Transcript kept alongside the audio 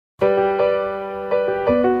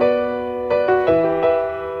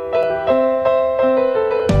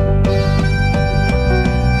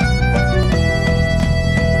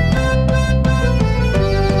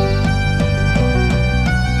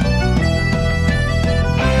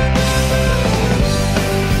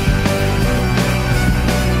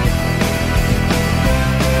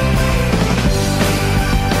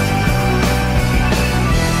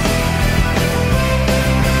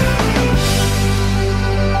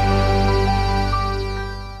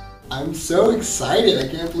so excited. I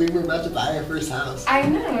can't believe we're about to buy our first house. I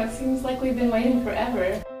know, it seems like we've been waiting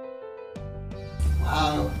forever.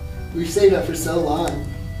 Wow, we've saved up for so long.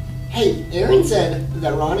 Hey, Aaron said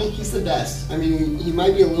that Ronnie, he's the best. I mean, he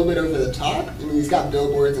might be a little bit over the top. I mean, he's got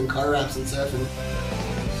billboards and car wraps and stuff, and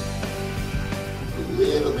a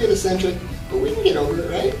little bit eccentric, but we can get over it,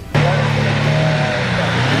 right?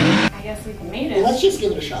 I guess we made it. Well, let's just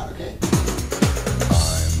give it a shot, okay? I'm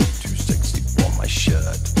too sexy for my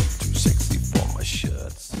shirt. Too sexy for my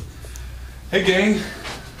shirts. Hey, gang.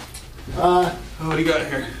 What do you got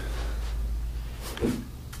here?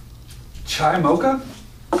 Chai mocha?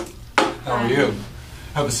 How are you?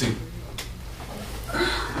 Have a seat.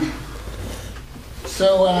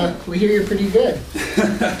 So, we hear you're pretty good.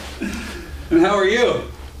 And how are you?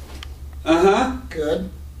 Uh-huh. Good.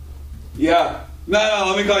 Yeah. No,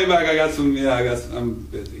 let me call you back. I'm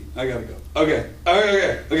busy. I gotta go. Okay, bye.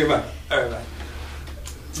 All right, bye.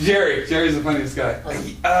 Jerry's the funniest guy.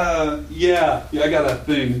 Yeah, I got a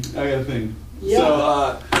thing. Yeah.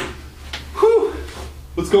 So, whew.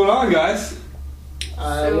 What's going on, guys?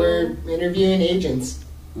 We're interviewing agents.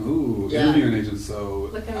 Ooh, Yeah. interviewing agents. So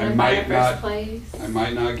Looking I to might buy our not. first place. I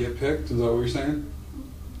might not get picked. Is that what you're saying?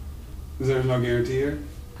 Because there's no guarantee here.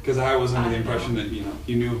 Because I was under the impression that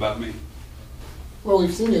you knew about me. Well,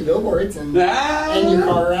 we've seen your billboards and your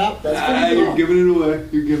car wrap. That's pretty cool. You're giving it away.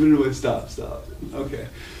 You're giving it away. Stop. Okay.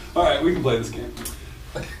 All right, we can play this game.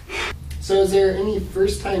 So, is there any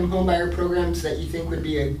first-time homebuyer programs that you think would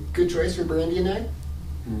be a good choice for Brandy and I?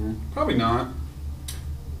 Probably not.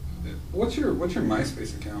 What's your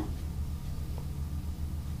MySpace account?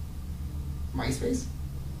 MySpace?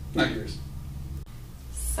 Not yours.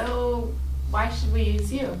 So, why should we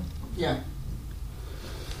use you? Yeah.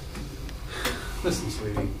 Listen,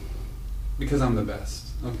 sweetie. Because I'm the best.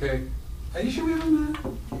 Okay. Are you sure we haven't met?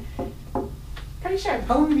 Pretty sure.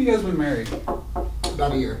 How long have you guys been married?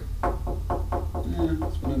 About a year. Yeah,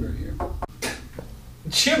 it's been under a year.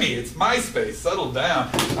 Jimmy, it's MySpace. Settle down.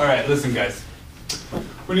 All right, listen, guys.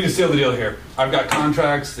 We need to seal the deal here. I've got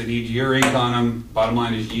contracts that need your ink on them. Bottom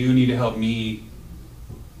line is you need to help me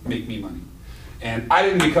make me money. And I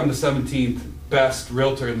didn't become the 17th best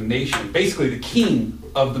realtor in the nation, basically the king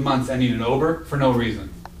of the months ending in Ober, for no reason.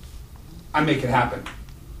 I make it happen.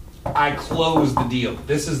 I close the deal.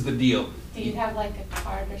 This is the deal. Do you have like a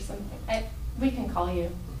card or something? We can call you.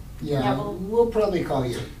 Yeah, we'll probably call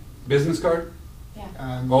you. Business card?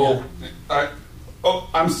 Yeah.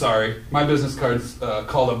 I'm sorry. My business card's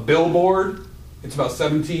called a billboard. It's about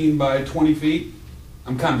 17 by 20 feet.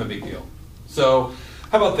 I'm kind of a big deal. So,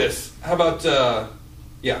 how about this? How about,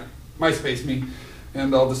 MySpace me,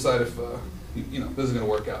 and I'll decide if, this is going to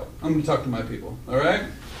work out. I'm going to talk to my people, all right?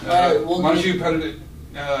 Why don't you put it,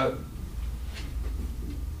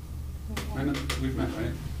 I know, we've met,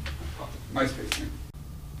 right? MySpace me.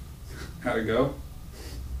 How'd it go?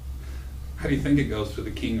 How do you think it goes for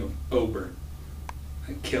the king of Ober?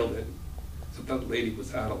 I killed it. So that lady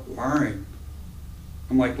was out of line.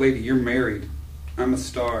 I'm like, lady, you're married. I'm a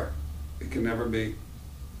star. It can never be.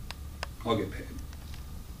 I'll get paid.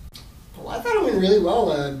 Well, I thought it went really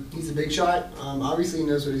well. He's a big shot. Obviously, he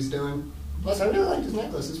knows what he's doing. Plus, I really liked his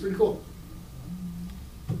necklace. It's pretty cool.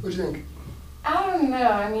 What do you think? I don't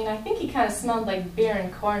know. I mean, I think he kind of smelled like beer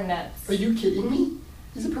and corn nuts. Are you kidding me?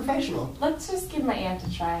 He's a professional. Let's just give my aunt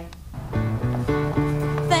a try.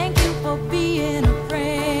 Thank you for being a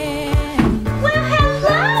friend. Well,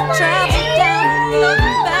 hello, my aunt. Oh,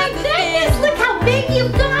 my goodness. Look how big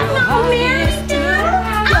you've gotten, Uncle Mary.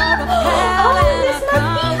 Oh, this must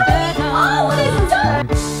be honey. Oh, this does.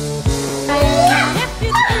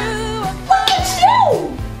 Look at you.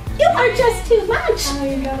 You are just too much. Oh,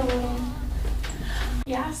 you got a little.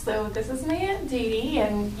 Yeah, so this is my Aunt Dee Dee,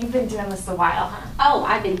 and you've been doing this a while, huh? Oh,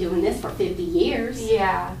 I've been doing this for 50 years.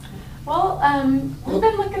 Yeah. Well, we've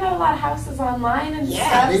been looking at a lot of houses online and Yeah,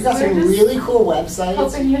 stuff. they've got some really cool websites.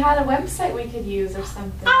 Hoping you had a website we could use or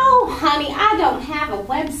something. Oh, honey, I don't have a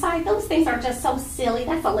website. Those things are just so silly.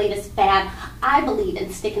 That's the latest fad. I believe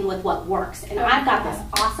in sticking with what works. And I've got this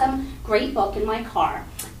awesome, great book in my car.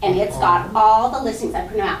 And it's got all the listings. I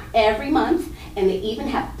print them out every month. And they even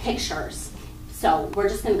have pictures. So we're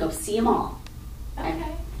just going to go see them all.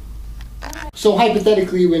 Okay. So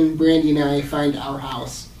hypothetically, when Brandy and I find our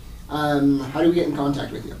house, how do we get in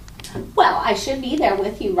contact with you? Well, I should be there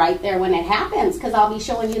with you right there when it happens because I'll be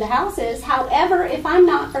showing you the houses. However, if I'm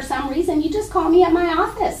not for some reason, you just call me at my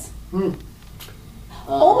office.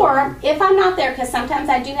 Or if I'm not there, because sometimes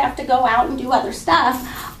I do have to go out and do other stuff,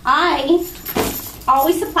 I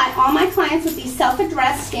always supply all my clients with these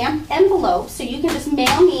self-addressed stamped envelopes, so you can just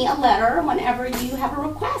mail me a letter whenever you have a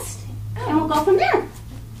request, and we'll go from there.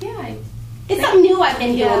 Yeah, something new I've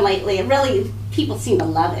been doing Yeah. lately. It really, people seem to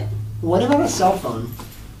love it. What about a cell phone?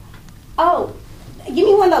 Oh, give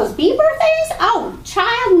me one of those beeper things? Oh,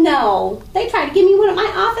 child, no. They tried to give me one at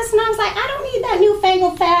my office, and I was like, I don't need that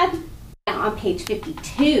newfangled fad. Now on page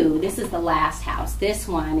 52, this is the last house. This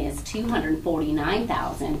one is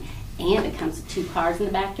 $249,000, and it comes with 2 cars in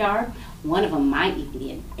the backyard. One of them might even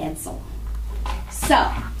be an Edsel. So,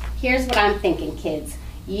 here's what I'm thinking, kids.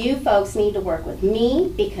 You folks need to work with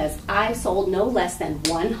me because I've sold no less than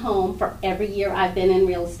 1 home for every year I've been in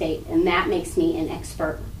real estate, and that makes me an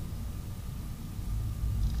expert.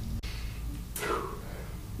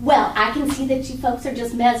 Well, I can see that you folks are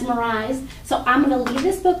just mesmerized, so I'm going to leave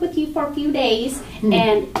this book with you for a few days,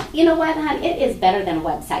 and you know what, hon? It is better than a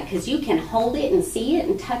website because you can hold it and see it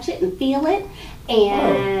and touch it and feel it,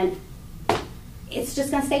 and it's just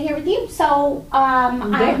going to stay here with you. So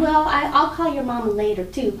I'll call your mama later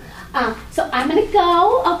too. So I'm going to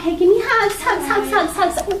go. Okay, give me hugs.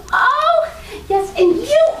 Oh, yes, and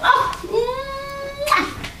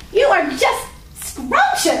you are just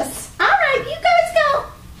scrumptious. All right, you guys go.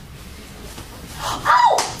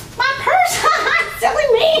 Oh, my purse! Silly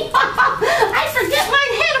me! I'd forget my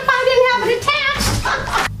head if I didn't have it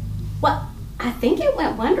attached. Well, I think it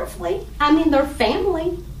went wonderfully. I mean, they're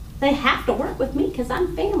family. They have to work with me because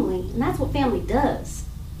I'm family, and that's what family does.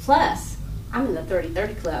 Plus, I'm in the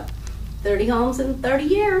 30-30 club. 30 homes in 30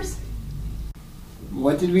 years.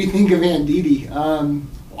 What did we think of Aunt Dee Dee?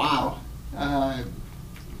 Wow. I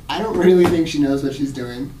don't really think she knows what she's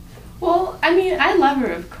doing. Well, I mean, I love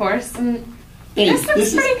her, of course, and this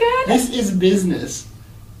looks pretty good. This is business.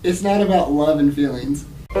 It's not about love and feelings.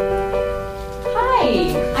 Hi,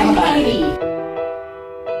 I'm Hi. Katie.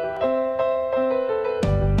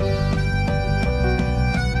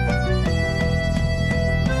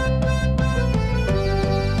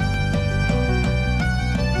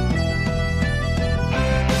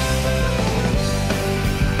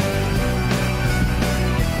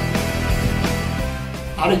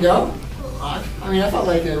 How'd it go? I mean, I felt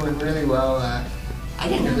like it went really well. I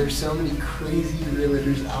didn't know there's so many crazy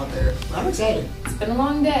realtors out there. I'm excited. It's been a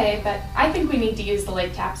long day, but I think we need to use the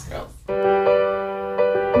Lake Taps girls.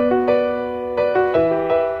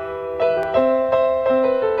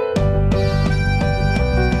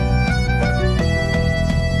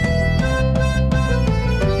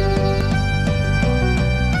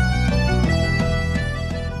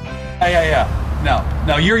 Yeah.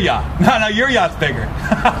 No, your yacht. No, your yacht's bigger.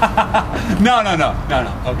 No.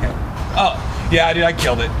 Okay. Oh, yeah, dude, I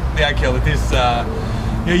killed it. This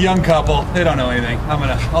young couple, they don't know anything.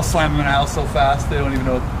 I'll slam them in the house so fast they don't even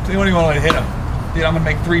know how to hit them. Dude, I'm gonna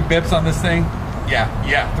make 3 bips on this thing.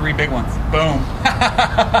 Yeah, 3 big ones. Boom.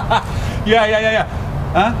 Yeah.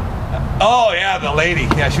 Huh? Oh yeah, the lady.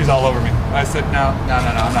 Yeah, she was all over me. I said no,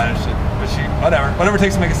 I'm not interested. But whatever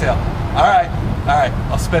takes to make a sale. All right.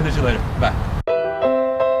 I'll spend it you later. Bye.